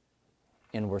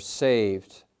and were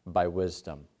saved by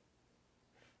wisdom.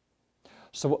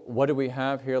 So what do we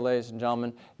have here, ladies and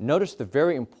gentlemen? Notice the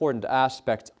very important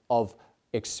aspect of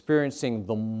experiencing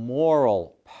the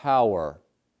moral power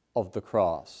of the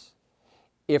cross.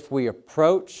 If we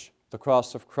approach the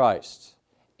cross of Christ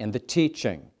and the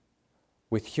teaching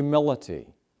with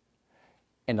humility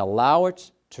and allow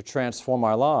it to transform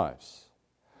our lives,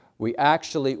 we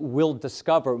actually will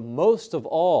discover, most of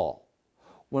all,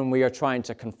 when we are trying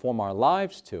to conform our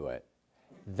lives to it,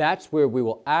 that's where we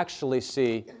will actually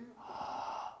see,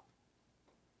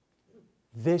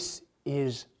 this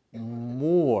is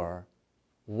more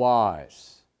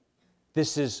wise.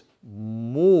 This is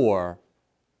more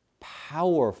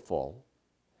powerful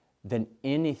than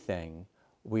anything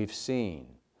we've seen.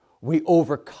 We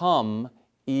overcome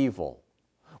evil.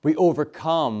 We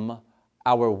overcome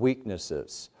our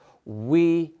weaknesses.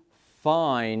 We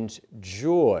find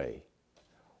joy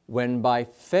when by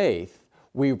faith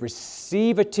we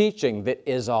receive a teaching that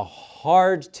is a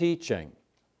hard teaching.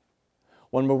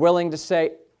 When we're willing to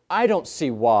say, I don't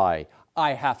see why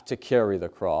I have to carry the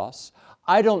cross.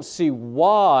 I don't see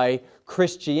why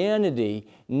Christianity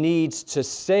needs to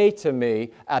say to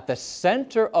me, at the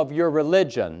center of your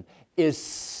religion is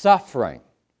suffering.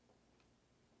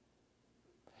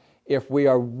 If we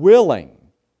are willing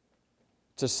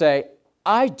to say,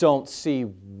 I don't see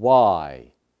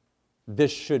why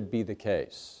this should be the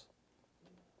case,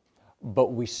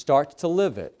 but we start to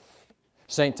live it.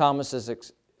 St. Thomas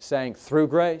saying through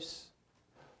grace,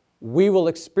 we will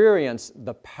experience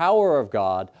the power of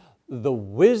God, the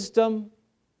wisdom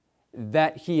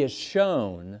that He has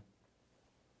shown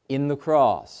in the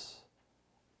cross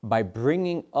by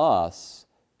bringing us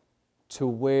to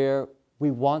where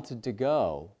we wanted to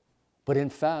go, but in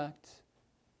fact,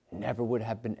 never would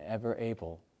have been ever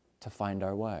able to find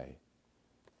our way.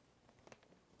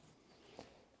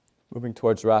 Moving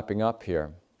towards wrapping up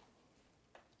here.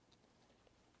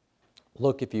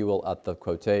 Look, if you will, at the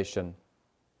quotation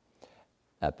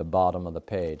at the bottom of the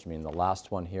page, I mean the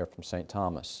last one here from St.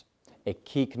 Thomas. A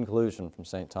key conclusion from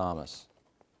St. Thomas.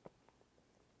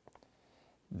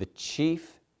 The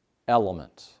chief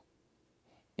element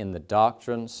in the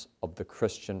doctrines of the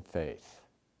Christian faith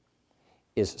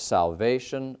is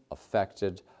salvation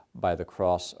effected by the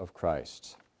cross of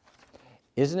Christ.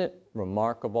 Isn't it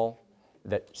remarkable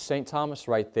that St. Thomas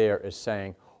right there is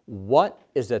saying, what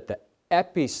is at the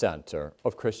epicenter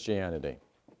of Christianity?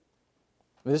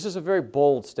 This is a very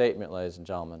bold statement, ladies and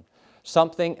gentlemen.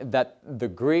 Something that the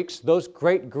Greeks, those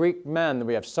great Greek men that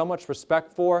we have so much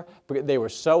respect for, because they were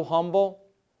so humble,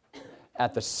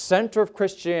 at the center of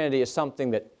Christianity is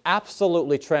something that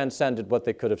absolutely transcended what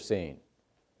they could have seen.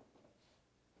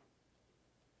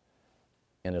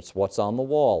 And it's what's on the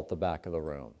wall at the back of the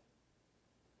room.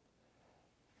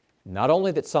 Not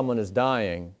only that someone is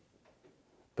dying,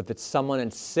 but that someone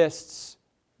insists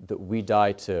that we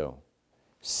die too.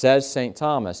 Says St.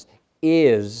 Thomas,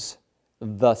 is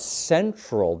the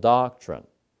central doctrine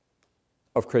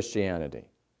of Christianity.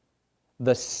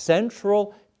 The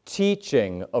central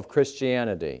teaching of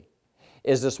Christianity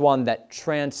is this one that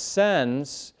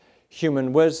transcends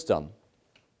human wisdom,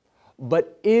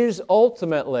 but is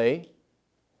ultimately,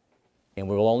 and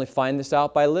we will only find this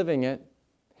out by living it,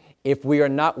 if we are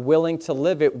not willing to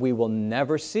live it, we will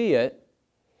never see it,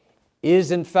 is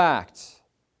in fact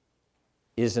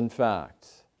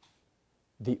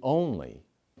the only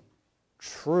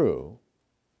true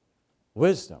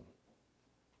wisdom.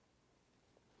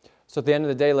 So at the end of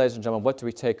the day, ladies and gentlemen, what do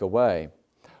we take away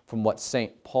from what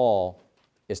St. Paul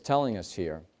is telling us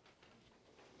here?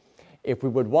 If we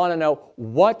would want to know,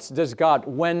 what does God,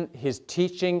 when His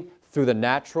teaching through the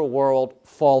natural world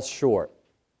falls short,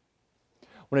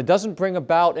 when it doesn't bring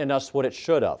about in us what it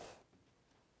should have,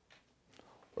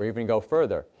 or even go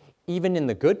further, even in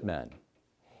the good men,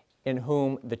 in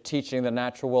whom the teaching of the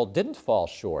natural world didn't fall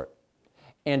short,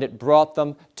 and it brought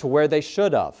them to where they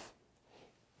should have,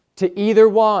 to either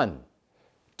one,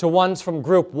 to ones from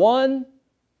group one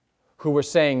who were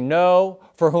saying no,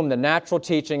 for whom the natural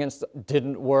teaching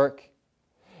didn't work,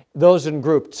 those in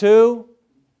group two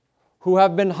who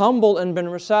have been humble and been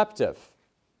receptive.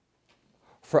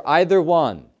 For either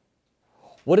one,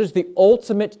 what is the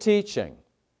ultimate teaching,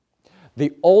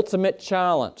 the ultimate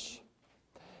challenge,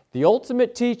 the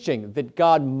ultimate teaching that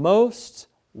God most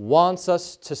wants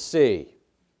us to see?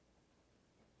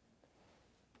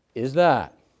 Is the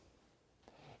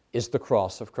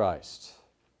cross of Christ.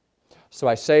 So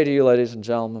I say to you, ladies and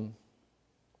gentlemen,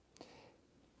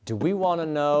 do we want to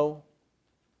know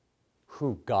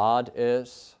who God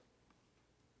is?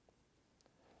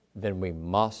 Then we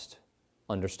must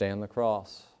understand the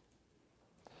cross.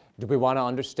 Do we want to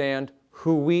understand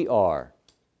who we are?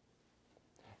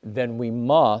 Then we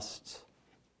must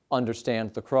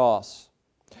understand the cross.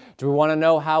 Do we want to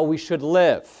know how we should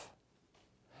live?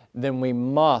 Then we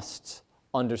must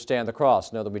understand the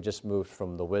cross. Know that we just moved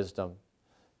from the wisdom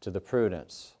to the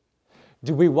prudence.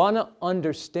 Do we want to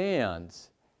understand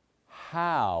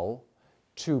how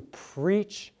to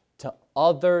preach to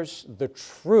others the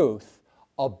truth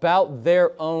about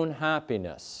their own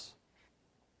happiness?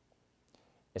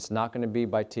 It's not going to be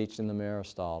by teaching them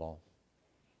Aristotle.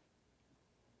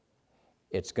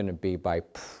 It's going to be by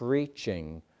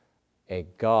preaching a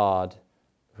God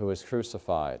who is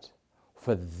crucified.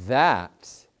 For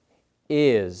that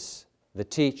is the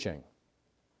teaching.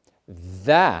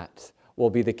 That will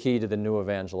be the key to the new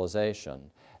evangelization.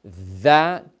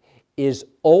 That is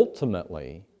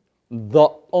ultimately the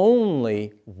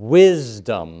only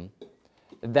wisdom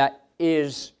that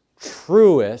is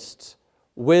truest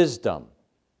wisdom.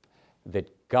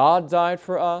 That God died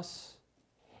for us,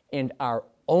 and our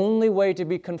only way to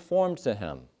be conformed to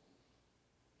Him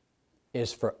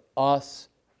is for us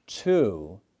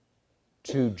to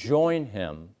join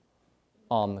Him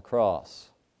on the cross.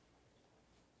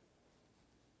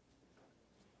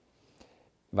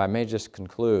 If I may just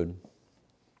conclude,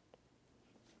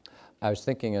 I was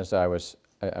thinking as I was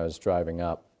driving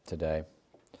up today,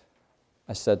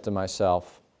 I said to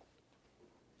myself,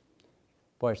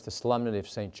 boy, it's the solemnity of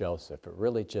St. Joseph. It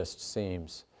really just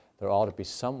seems there ought to be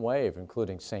some way of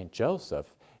including St.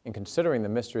 Joseph in considering the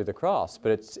mystery of the cross.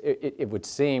 But it would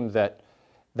seem that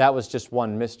that was just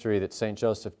one mystery that St.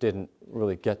 Joseph didn't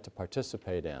really get to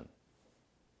participate in.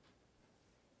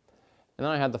 And then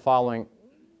I had the following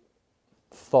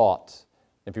thought.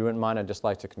 If you wouldn't mind, I'd just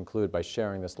like to conclude by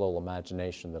sharing this little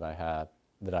imagination that I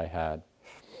had.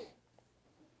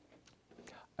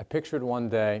 I pictured one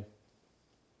day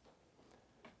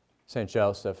St.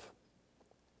 Joseph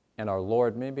and our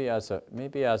Lord, maybe as an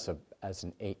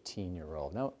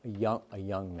 18-year-old, no, a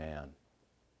young man,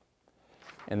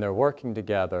 and they're working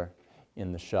together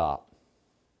in the shop.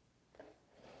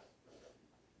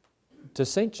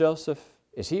 Does St. Joseph,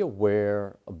 is he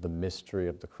aware of the mystery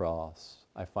of the cross?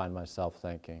 I find myself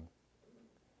thinking.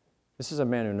 This is a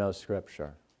man who knows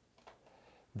Scripture.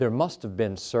 There must have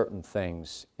been certain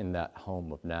things in that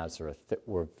home of Nazareth that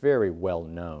were very well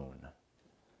known,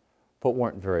 but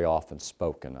weren't very often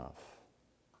spoken of.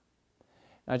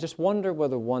 And I just wonder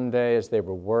whether one day as they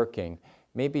were working,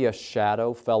 maybe a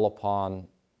shadow fell upon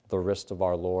the wrist of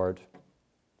our Lord,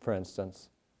 for instance,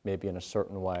 maybe in a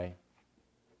certain way.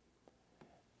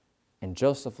 And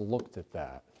Joseph looked at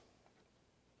that.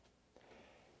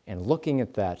 And looking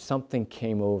at that, something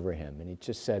came over him, and he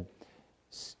just said,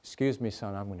 "Excuse me,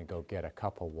 son, I'm going to go get a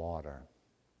cup of water."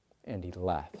 And he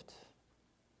left.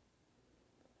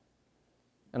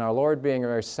 And our Lord, being a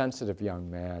very sensitive young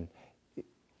man,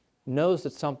 knows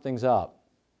that something's up.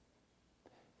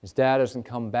 His dad doesn't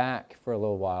come back for a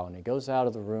little while, and he goes out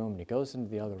of the room, and he goes into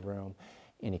the other room,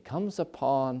 and he comes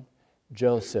upon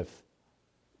Joseph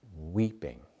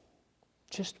weeping,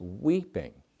 just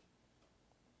weeping.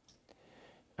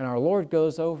 And our Lord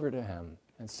goes over to him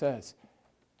and says,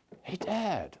 "Hey,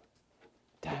 Dad.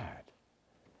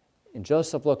 And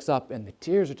Joseph looks up, and the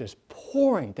tears are just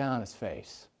pouring down his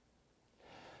face.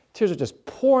 Tears are just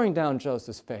pouring down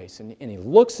Joseph's face. And he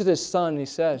looks at his son, and he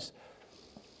says,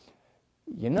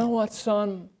 "You know what,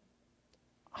 son?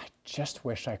 I just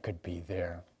wish I could be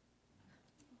there."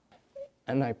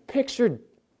 And I pictured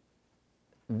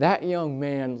that young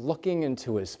man looking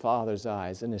into his father's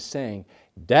eyes and is saying,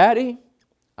 "Daddy,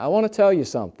 I want to tell you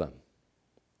something.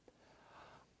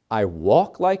 I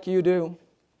walk like you do.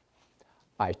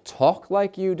 I talk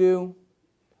like you do.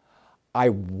 I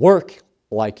work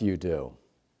like you do.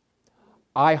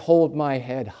 I hold my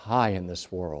head high in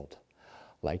this world,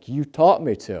 like you taught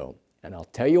me to. And I'll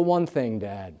tell you one thing,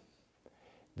 Dad.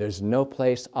 There's no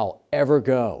place I'll ever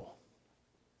go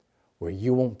where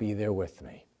you won't be there with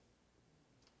me."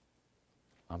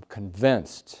 I'm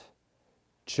convinced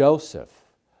Joseph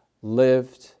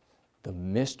lived the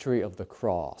mystery of the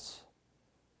cross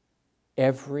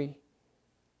every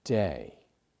day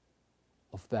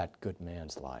of that good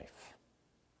man's life.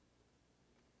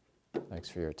 Thanks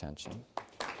for your attention.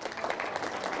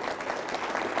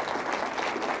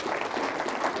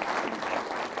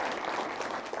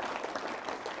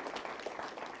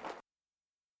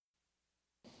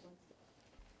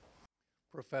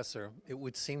 Professor, it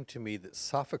would seem to me that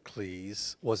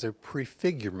Sophocles was a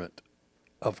prefigurement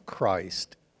of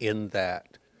Christ in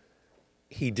that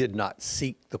he did not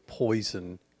seek the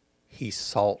poison, he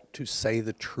sought to say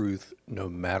the truth no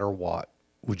matter what.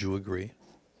 Would you agree?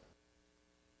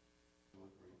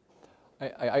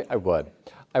 I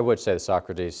would say that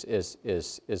Socrates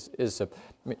is a.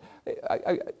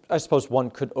 I suppose one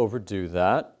could overdo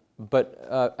that, but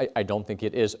I don't think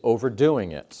it is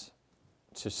overdoing it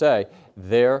to say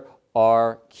there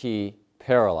are key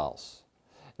parallels.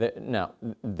 Now,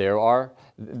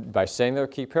 by saying there are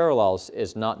key parallels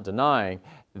is not denying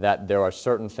that there are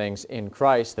certain things in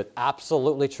Christ that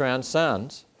absolutely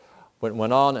transcend what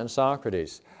went on in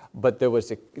Socrates. But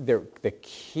the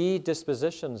key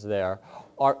dispositions there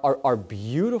are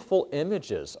beautiful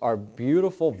images, are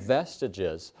beautiful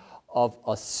vestiges of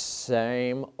a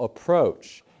same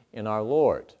approach in our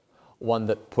Lord. One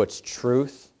that puts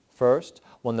truth first,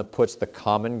 one that puts the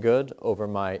common good over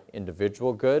my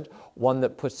individual good, one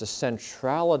that puts the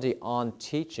centrality on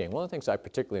teaching. One of the things I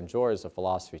particularly enjoy as a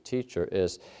philosophy teacher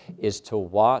is to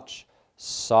watch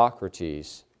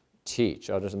Socrates teach.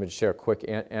 Let me just share a quick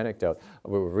anecdote.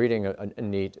 We were reading a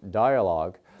neat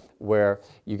dialogue where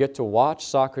you get to watch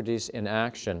Socrates in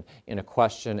action in a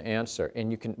question and answer.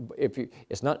 And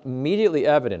it's not immediately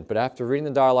evident, but after reading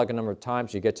the dialogue a number of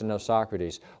times, you get to know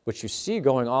Socrates. What you see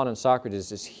going on in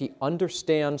Socrates is he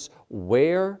understands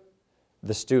where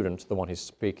the student, the one he's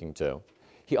speaking to,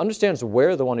 he understands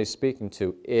where the one he's speaking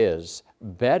to is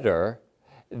better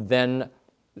than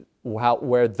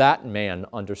where that man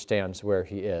understands where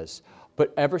he is.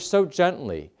 But ever so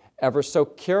gently, ever so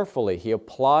carefully, he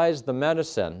applies the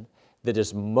medicine that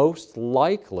is most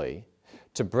likely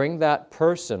to bring that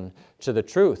person to the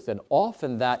truth. And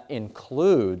often that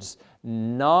includes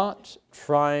not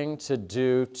trying to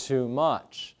do too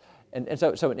much. And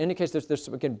so in any case, there's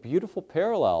again, beautiful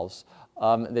parallels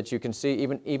that you can see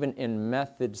even in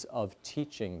methods of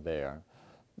teaching there,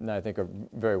 that I think are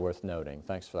very worth noting.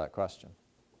 Thanks for that question.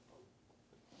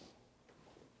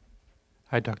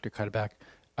 Hi, Dr. Cuddeback.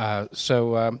 I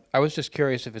was just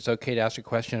curious if it's okay to ask a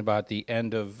question about the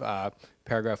end of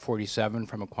paragraph 47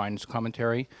 from Aquinas'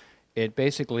 commentary. It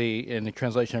basically, in the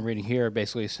translation I'm reading here,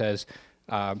 basically says,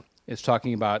 it's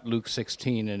talking about Luke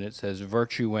 16, and it says,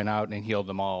 virtue went out and healed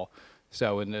them all.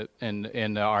 So in the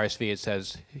RSV, it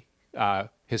says,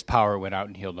 his power went out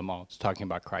and healed them all. It's talking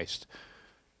about Christ.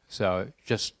 So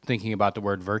just thinking about the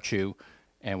word virtue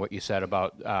and what you said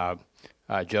about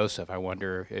Joseph, I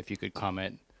wonder if you could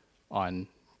comment on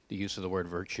the use of the word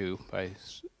virtue by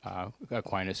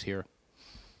Aquinas here.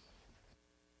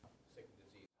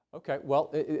 Okay, well,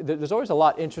 there's always a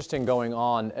lot interesting going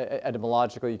on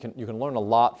etymologically. You can learn a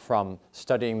lot from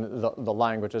studying the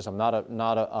languages. I'm not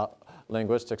a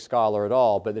linguistic scholar at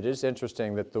all, but it is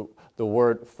interesting that the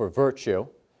word for virtue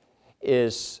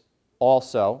is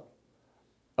also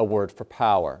a word for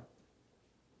power.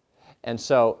 And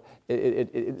so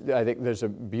I think there's a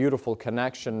beautiful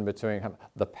connection between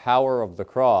the power of the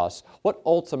cross. What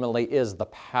ultimately is the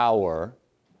power,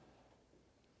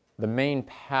 the main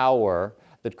power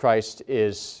that Christ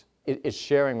is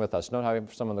sharing with us? Note how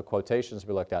some of the quotations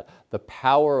we looked at. The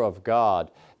power of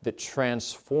God that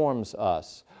transforms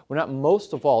us. We're not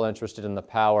most of all interested in the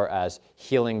power as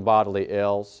healing bodily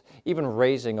ills, even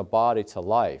raising a body to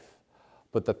life,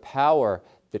 but the power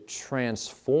that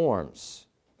transforms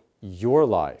your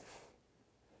life.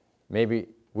 Maybe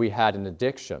we had an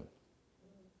addiction,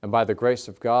 and by the grace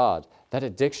of God, that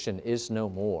addiction is no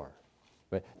more.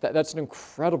 That's an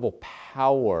incredible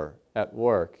power at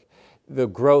work. The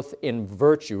growth in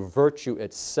virtue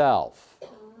itself,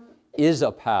 is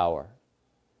a power.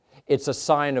 It's a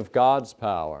sign of God's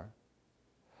power.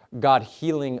 God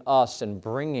healing us and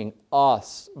bringing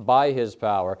us by His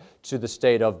power to the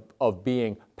state of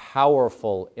being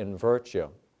powerful in virtue.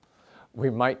 We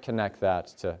might connect that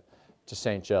to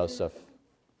St. Joseph,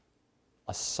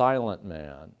 a silent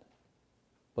man,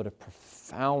 but a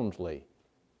profoundly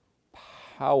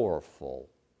powerful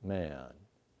man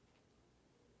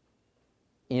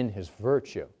in his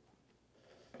virtue.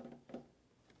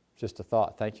 Just a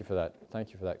thought. Thank you for that.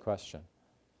 Thank you for that question.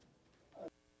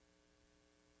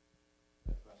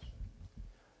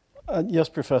 Yes,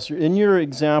 Professor. In your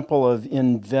example of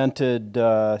invented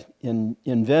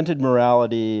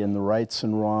morality and the rights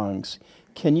and wrongs,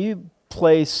 can you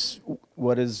place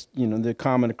what is the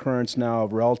common occurrence now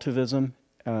of relativism?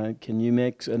 Can you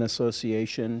make an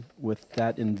association with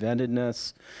that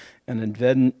inventedness and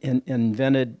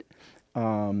invented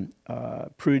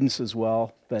prudence as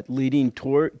well, that leading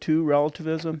to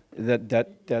relativism?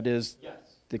 That is yes.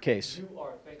 The case. You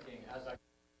are thinking as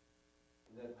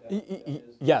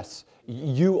yes,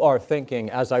 you are thinking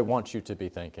as I want you to be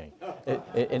thinking.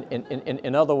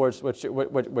 In other words, what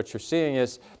you're seeing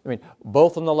is,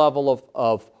 both on the level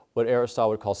of what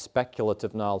Aristotle would call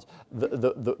speculative knowledge,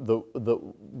 the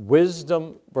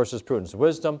wisdom versus prudence.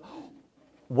 Wisdom,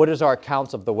 what is our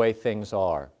account of the way things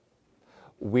are?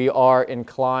 We are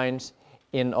inclined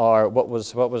in our, what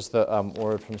was the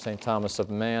word from St. Thomas of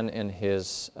man in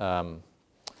his,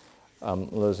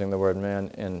 losing the word, man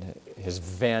in his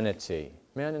vanity.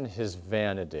 Man in his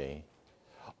vanity,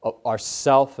 our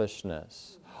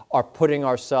selfishness, our putting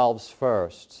ourselves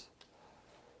first.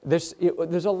 There's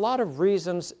a lot of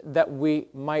reasons that we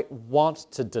might want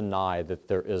to deny that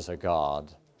there is a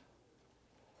God.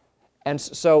 And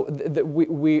so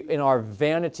we in our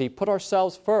vanity, put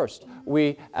ourselves first.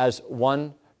 We, as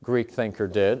one Greek thinker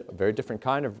did, a very different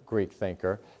kind of Greek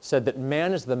thinker, said that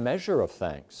man is the measure of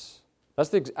things. That's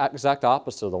the exact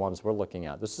opposite of the ones we're looking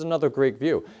at. This is another Greek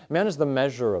view. Man is the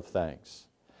measure of things.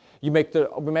 We make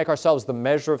ourselves the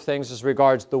measure of things as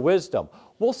regards the wisdom.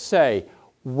 We'll say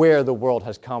where the world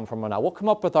has come from or not. We'll come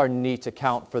up with our neat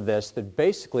account for this that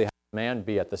basically has man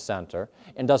be at the center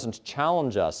and doesn't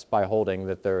challenge us by holding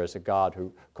that there is a God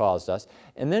who caused us.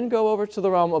 And then go over to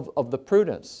the realm of the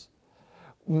prudence.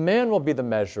 Man will be the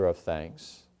measure of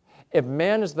things. If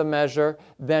man is the measure,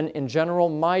 then in general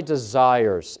my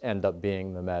desires end up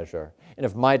being the measure. And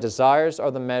if my desires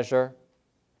are the measure,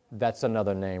 that's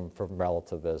another name for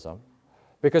relativism.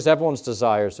 Because everyone's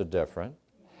desires are different.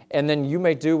 And then you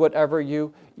may do whatever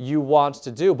you want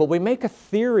to do. But we make a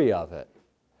theory of it.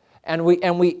 And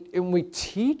we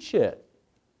teach it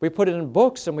We put it in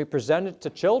books and we present it to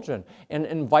children and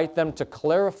invite them to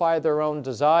clarify their own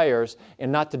desires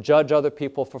and not to judge other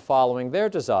people for following their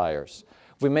desires.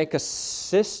 We make a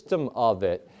system of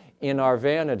it in our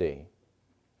vanity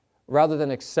rather than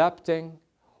accepting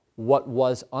what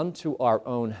was unto our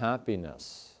own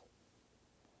happiness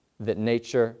that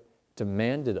nature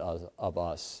demanded of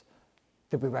us,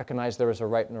 that we recognize there is a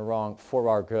right and a wrong for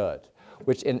our good.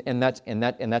 Which and that's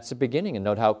the beginning. And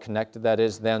note how connected that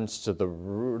is then to the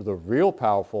real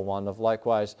powerful one of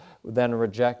likewise then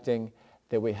rejecting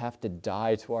that we have to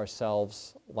die to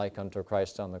ourselves like unto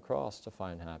Christ on the cross to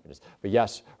find happiness. But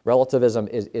yes, relativism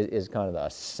is kind of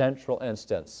a central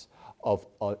instance of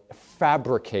a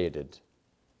fabricated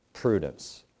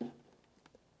prudence.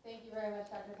 Thank you very much,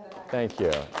 Dr. Cuddeback. Thank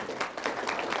you.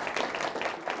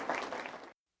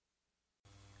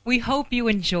 We hope you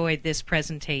enjoyed this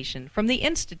presentation from the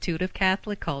Institute of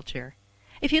Catholic Culture.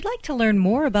 If you'd like to learn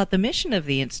more about the mission of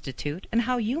the Institute and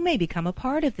how you may become a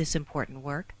part of this important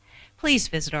work, please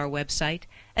visit our website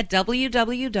at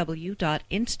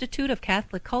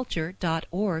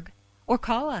www.instituteofcatholicculture.org or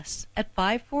call us at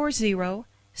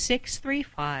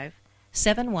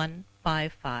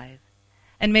 540-635-7155.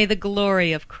 And may the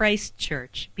glory of Christ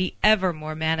Church be ever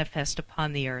more manifest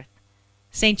upon the earth.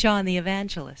 St. John the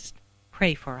Evangelist,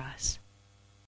 pray for us.